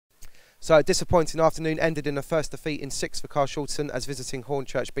So a disappointing afternoon ended in a first defeat in 6 for Carshalton as visiting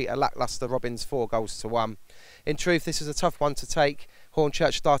Hornchurch beat a lacklustre Robins 4-1. In truth, this is a tough one to take.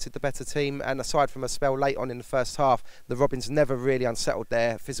 Hornchurch started the better team, and aside from a spell late on in the first half, the Robins never really unsettled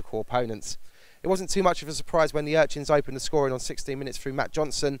their physical opponents. It wasn't too much of a surprise when the Urchins opened the scoring on 16 minutes through Matt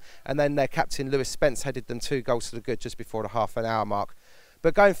Johnson, and then their captain Lewis Spence headed them 2 goals to the good just before the half-an-hour mark.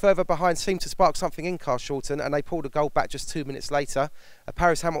 But going further behind seemed to spark something in Carshalton, and they pulled a goal back just 2 minutes later. A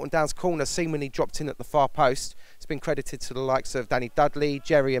Paris Hamilton Downs corner seemingly dropped in at the far post. It's been credited to the likes of Danny Dudley,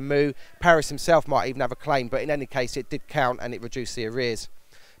 Jerry and Moo. Paris himself might even have a claim, but in any case it did count and it reduced the arrears.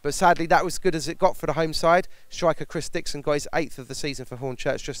 But sadly, that was good as it got for the home side. Striker Chris Dixon got his 8th of the season for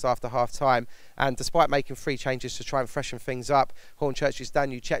Hornchurch just after half-time. And despite making 3 changes to try and freshen things up, Hornchurch's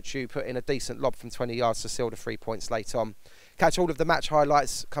Daniel Chechu put in a decent lob from 20 yards to seal the 3 points late on. Catch all of the match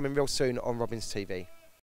highlights coming real soon on Robins TV.